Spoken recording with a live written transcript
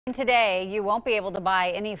Today, you won't be able to buy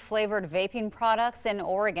any flavored vaping products in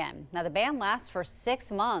Oregon. Now, the ban lasts for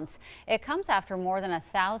 6 months. It comes after more than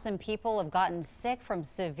 1,000 people have gotten sick from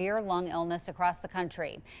severe lung illness across the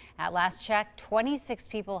country. At last check, 26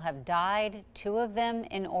 people have died, 2 of them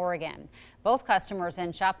in Oregon. Both customers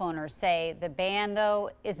and shop owners say the ban, though,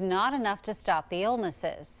 is not enough to stop the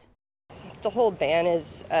illnesses. The whole ban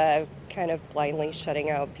is kind of blindly shutting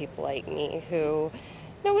out people like me who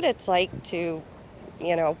know what it's like to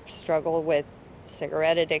struggle with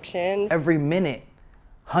cigarette addiction. Every minute,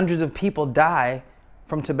 hundreds of people die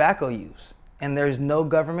from tobacco use, and there's no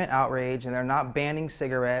government outrage, and they're not banning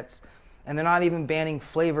cigarettes, and they're not even banning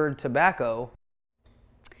flavored tobacco.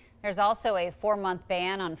 There's also a 4-month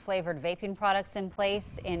ban on flavored vaping products in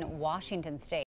place in Washington state.